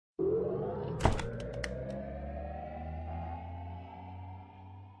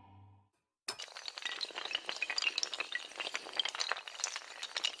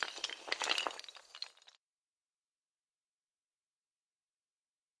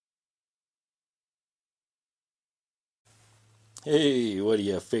Hey, what do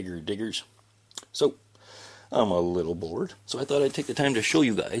you figure, diggers? So, I'm a little bored, so I thought I'd take the time to show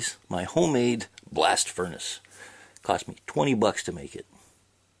you guys my homemade blast furnace. Cost me 20 bucks to make it.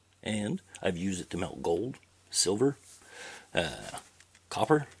 And I've used it to melt gold, silver,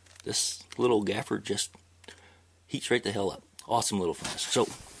 copper. This little gaffer just heats right the hell up. Awesome little furnace. So,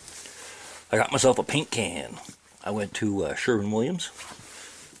 I got myself a paint can. I went to Sherwin-Williams,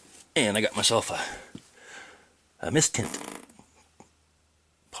 and I got myself a mist tint.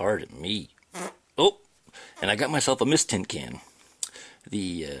 Pardon me. Oh, and I got myself a mist tint can.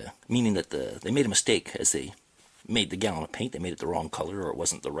 Meaning that they made a mistake as they made the gallon of paint. They made it the wrong color, or it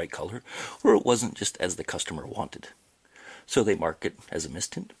wasn't the right color, or it wasn't just as the customer wanted. So they mark it as a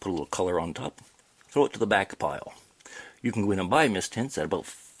mist tint, put a little color on top, throw it to the back pile. You can go in and buy mist tints at about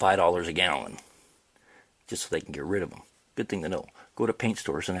 $5 a gallon, just so they can get rid of them. Good thing to know. Go to paint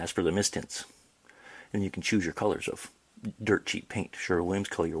stores and ask for the mist tints, and you can choose your colors of dirt cheap paint. Sherwin-Williams,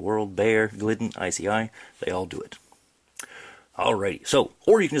 Color Your World, Behr, Glidden, ICI, they all do it. Alrighty, so,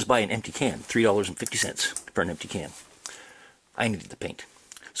 or you can just buy an empty can, $3.50 for an empty can. I needed the paint.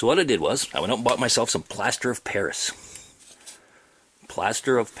 So what I did was, I went out and bought myself some plaster of Paris.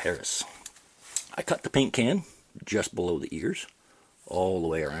 Plaster of Paris. I cut the paint can just below the ears, all the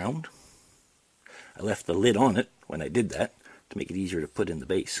way around. I left the lid on it when I did that, to make it easier to put in the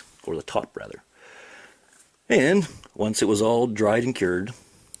base, or the top rather. And once it was all dried and cured,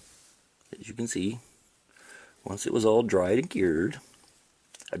 as you can see, once it was all dried and cured,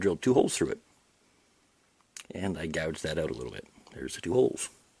 I drilled 2 holes through it. And I gouged that out a little bit. There's the 2 holes.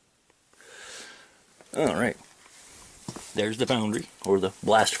 Alright. There's the foundry, or the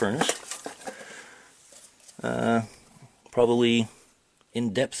blast furnace. Probably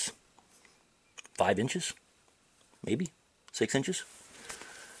in depth 5 inches, maybe 6 inches.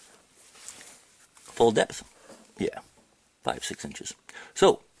 Full depth, yeah, 5-6 inches.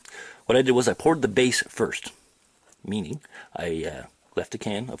 So what I did was I poured the base first, meaning I left the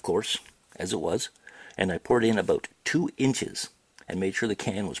can, of course, as it was, and I poured in about 2 inches and made sure the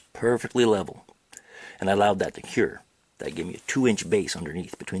can was perfectly level, and I allowed that to cure. That gave me a 2-inch base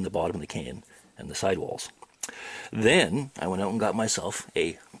underneath between the bottom of the can and the sidewalls. Then I went out and got myself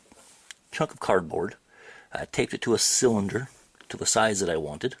a chunk of cardboard, taped it to a cylinder to the size that I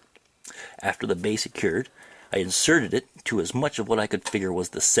wanted. After the base had cured, I inserted it to as much of what I could figure was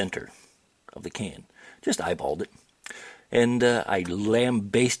the center of the can. Just eyeballed it. And I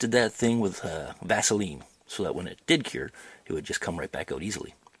lambasted that thing with Vaseline, so that when it did cure, it would just come right back out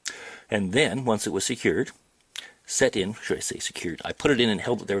easily. And then, once it was secured, set in, should I say secured, I put it in and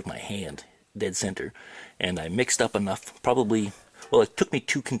held it there with my hand, dead center, and I mixed up enough, probably, well, it took me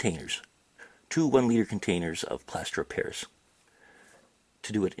 2 containers, 2 1-liter containers of plaster of Paris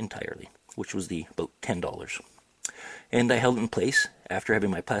to do it entirely, which was about $10. And I held it in place after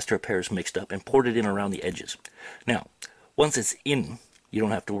having my plaster of Paris mixed up and poured it in around the edges. Now, once it's in, you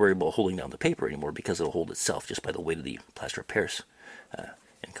don't have to worry about holding down the paper anymore because it'll hold itself just by the weight of the plaster of Paris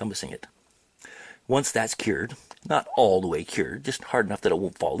encompassing it. Once that's cured, not all the way cured, just hard enough that it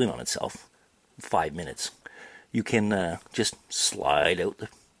won't fall in on itself, 5 minutes, you can just slide out the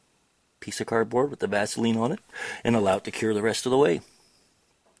piece of cardboard with the Vaseline on it and allow it to cure the rest of the way.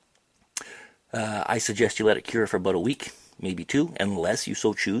 I suggest you let it cure for about a week, maybe 2, unless you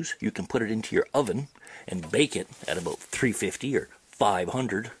so choose. You can put it into your oven and bake it at about 350 or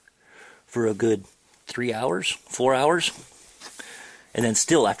 500 for a good 3 hours, 4 hours, and then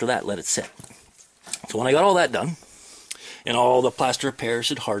still after that let it set. So when I got all that done, and all the plaster of Paris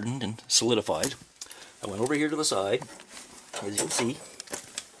had hardened and solidified, I went over here to the side, as you can see,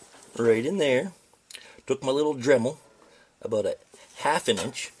 right in there, took my little Dremel, about a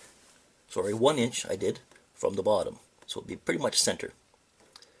 1 inch I did, from the bottom, so it'd be pretty much center.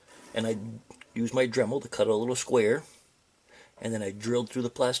 And I used my Dremel to cut a little square, and then I drilled through the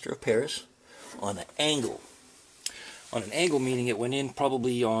plaster of Paris on an angle. On an angle meaning it went in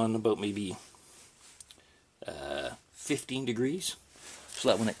probably on about maybe 15 degrees, so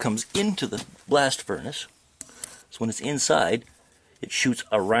that when it comes into the blast furnace, so when it's inside, it shoots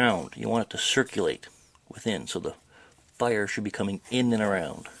around. You want it to circulate within, so the fire should be coming in and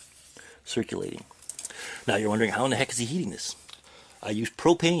around, circulating. Now you're wondering, how in the heck is he heating this? I use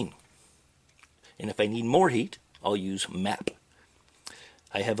propane, and if I need more heat, I'll use MAP.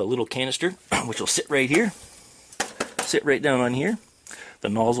 I have a little canister, which will sit right here, sit right down on here. The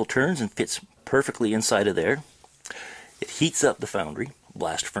nozzle turns and fits perfectly inside of there. It heats up the foundry,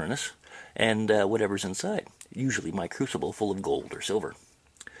 blast furnace, and whatever's inside. Usually my crucible full of gold or silver.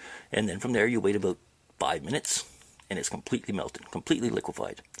 And then from there you wait about 5 minutes, and it's completely melted, completely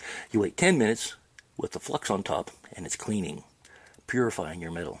liquefied. You wait 10 minutes with the flux on top, and it's cleaning. purifying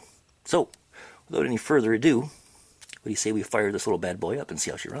your metal. So, without any further ado, what do you say we fire this little bad boy up and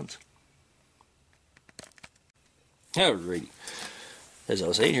see how she runs? Alrighty. As I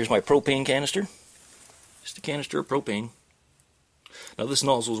was saying, here's my propane canister. Just a canister of propane. Now this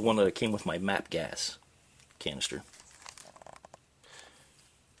nozzle is one that came with my MAP gas canister.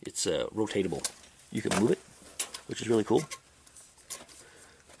 It's rotatable. You can move it, which is really cool.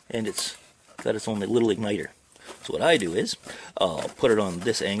 And it's got its own little igniter. So what I do is, I'll put it on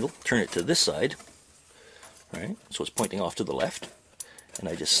this angle, turn it to this side, right? So it's pointing off to the left, and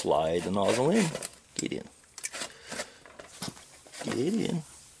I just slide the nozzle in. Get in. Get in.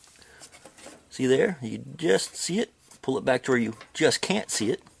 See there? You just see it. Pull it back to where you just can't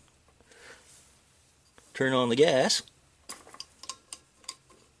see it. Turn on the gas.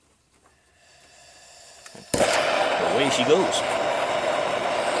 Away she goes.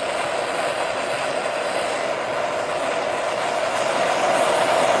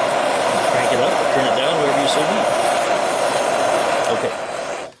 Crank it up, turn it down, wherever you so need. Okay,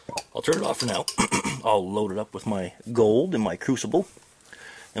 I'll turn it off for now. I'll load it up with my gold in my crucible,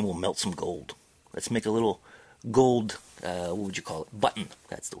 and we'll melt some gold. Let's make a little gold, what would you call it? Button.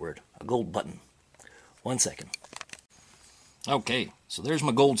 That's the word. A gold button. 1 second. Okay, so there's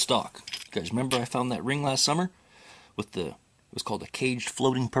my gold stock. You guys remember I found that ring last summer with the, it was called a caged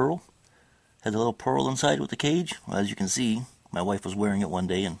floating pearl? Had a little pearl inside with the cage. Well, as you can see, my wife was wearing it one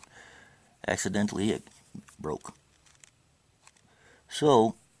day and accidentally it broke.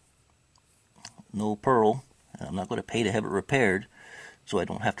 So, no pearl, and I'm not going to pay to have it repaired, so I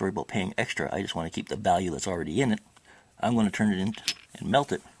don't have to worry about paying extra. I just want to keep the value that's already in it. I'm going to turn it in and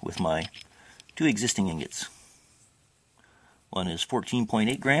melt it with my 2 existing ingots. One is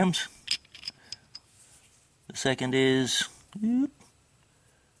 14.8 grams. The second is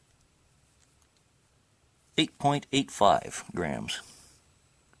 8.85 grams.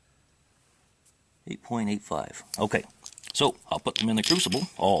 8.85. Okay, so I'll put them in the crucible,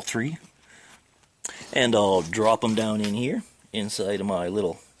 all 3, and I'll drop them down in here inside of my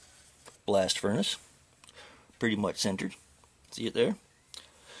little blast furnace. Pretty much centered. See it there?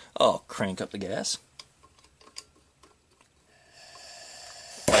 I'll crank up the gas.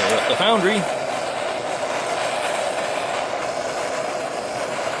 Fire up the foundry.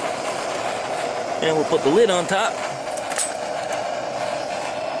 And we'll put the lid on top.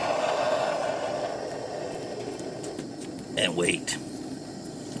 And wait.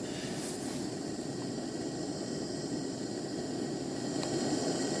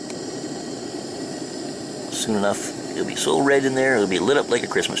 Soon enough, it'll be so red in there, it'll be lit up like a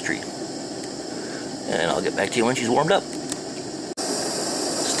Christmas tree. And I'll get back to you when she's warmed up.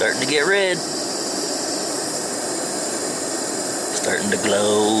 Starting to get red. Starting to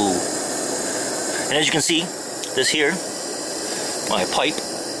glow. And as you can see, this here, my pipe,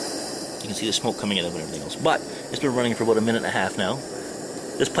 you can see the smoke coming out of it and everything else. But it's been running for about a minute and a half now.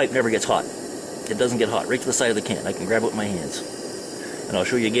 This pipe never gets hot. It doesn't get hot, right to the side of the can. I can grab it with my hands. And I'll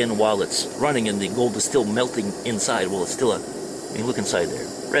show you again while it's running and the gold is still melting inside. Well, it's still I mean, look inside there.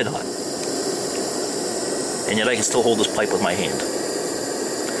 Red hot. And yet I can still hold this pipe with my hand.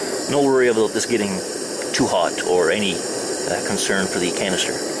 No worry about this getting too hot or any concern for the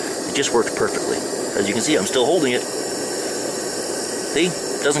canister. It just works perfectly. As you can see, I'm still holding it. See?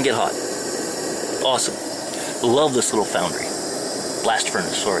 Doesn't get hot. Awesome. Love this little foundry. Blast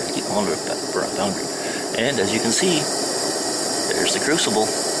furnace, sorry. I keep calling it for a foundry. And as you can see, there's the crucible.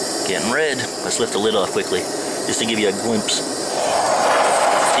 Getting red. Let's lift the lid off quickly, just to give you a glimpse.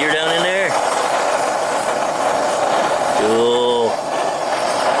 See her down in there? Cool.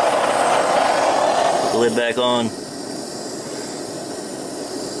 Put the lid back on.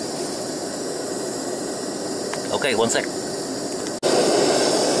 Okay, 1 sec.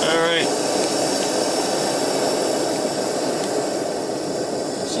 Alright.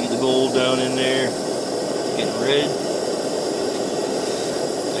 See the gold down in there? Getting red.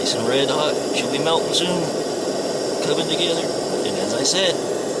 Nice and red hot. She'll be melting soon. Coming together. And as I said,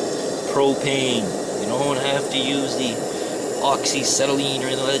 propane. You don't have to use the oxyacetylene or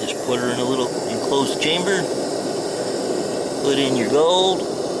anything like that. Just put her in a little enclosed chamber. Put in your gold.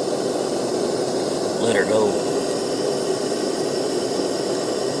 Let her go.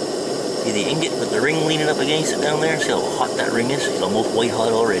 See the ingot with the ring leaning up against it down there? See how hot that ring is? It's almost white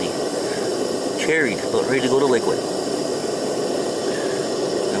hot already. Cherried, about ready to go to liquid.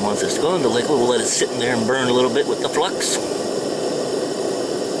 And once it's gone to liquid, we'll let it sit in there and burn a little bit with the flux.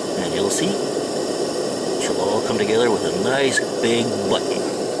 And you'll see, she'll all come together with a nice big button.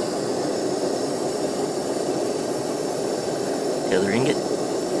 The other ingot.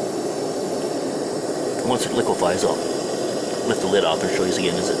 And once it liquefies, I'll lift the lid off and show you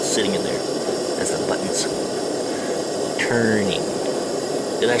again as it's sitting in there. As the button's turning.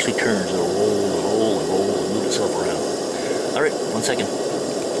 It actually turns. It'll roll and roll and roll and move itself around. Alright, 1 second.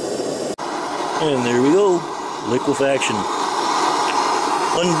 And there we go. Liquefaction.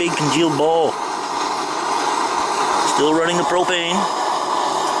 One big congealed ball. Still running the propane.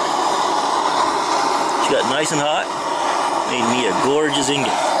 She got nice and hot. Made me a gorgeous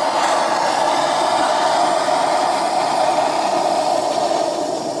ingot.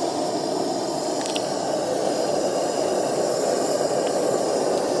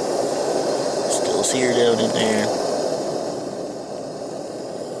 Still seared down in there.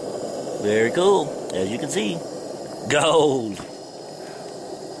 Very cool. As you can see, gold.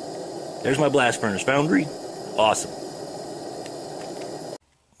 There's my blast furnace foundry. Awesome.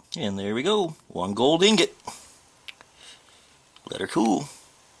 And there we go. One gold ingot. Let her cool.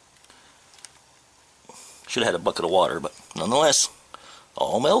 Should have had a bucket of water, but nonetheless,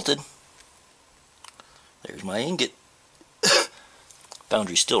 all melted. There's my ingot.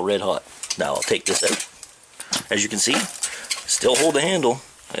 Foundry's still red hot. Now I'll take this out. As you can see, still hold the handle.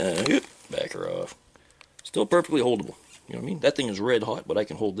 Back her off. Still perfectly holdable. You know what I mean? That thing is red hot, but I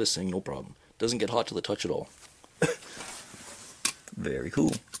can hold this thing no problem. Doesn't get hot to the touch at all. Very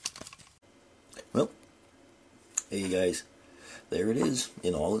cool. Well, hey guys, there it is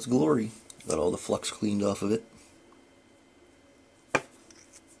in all its glory. Got all the flux cleaned off of it.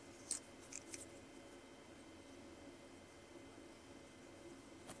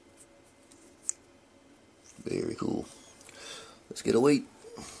 Very cool. Let's get a weight.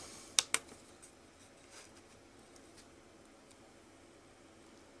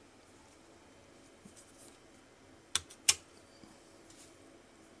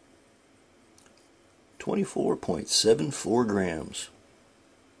 .74 grams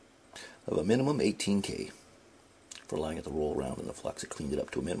of a minimum 18K for allowing it to roll around in the flux. It cleaned it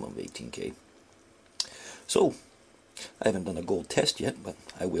up to a minimum of 18K. So, I haven't done a gold test yet, but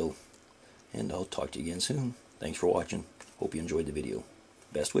I will. And I'll talk to you again soon. Thanks for watching. Hope you enjoyed the video.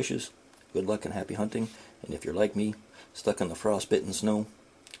 Best wishes. Good luck and happy hunting. And if you're like me, stuck in the frostbitten snow,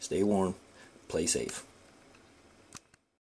 stay warm. Play safe.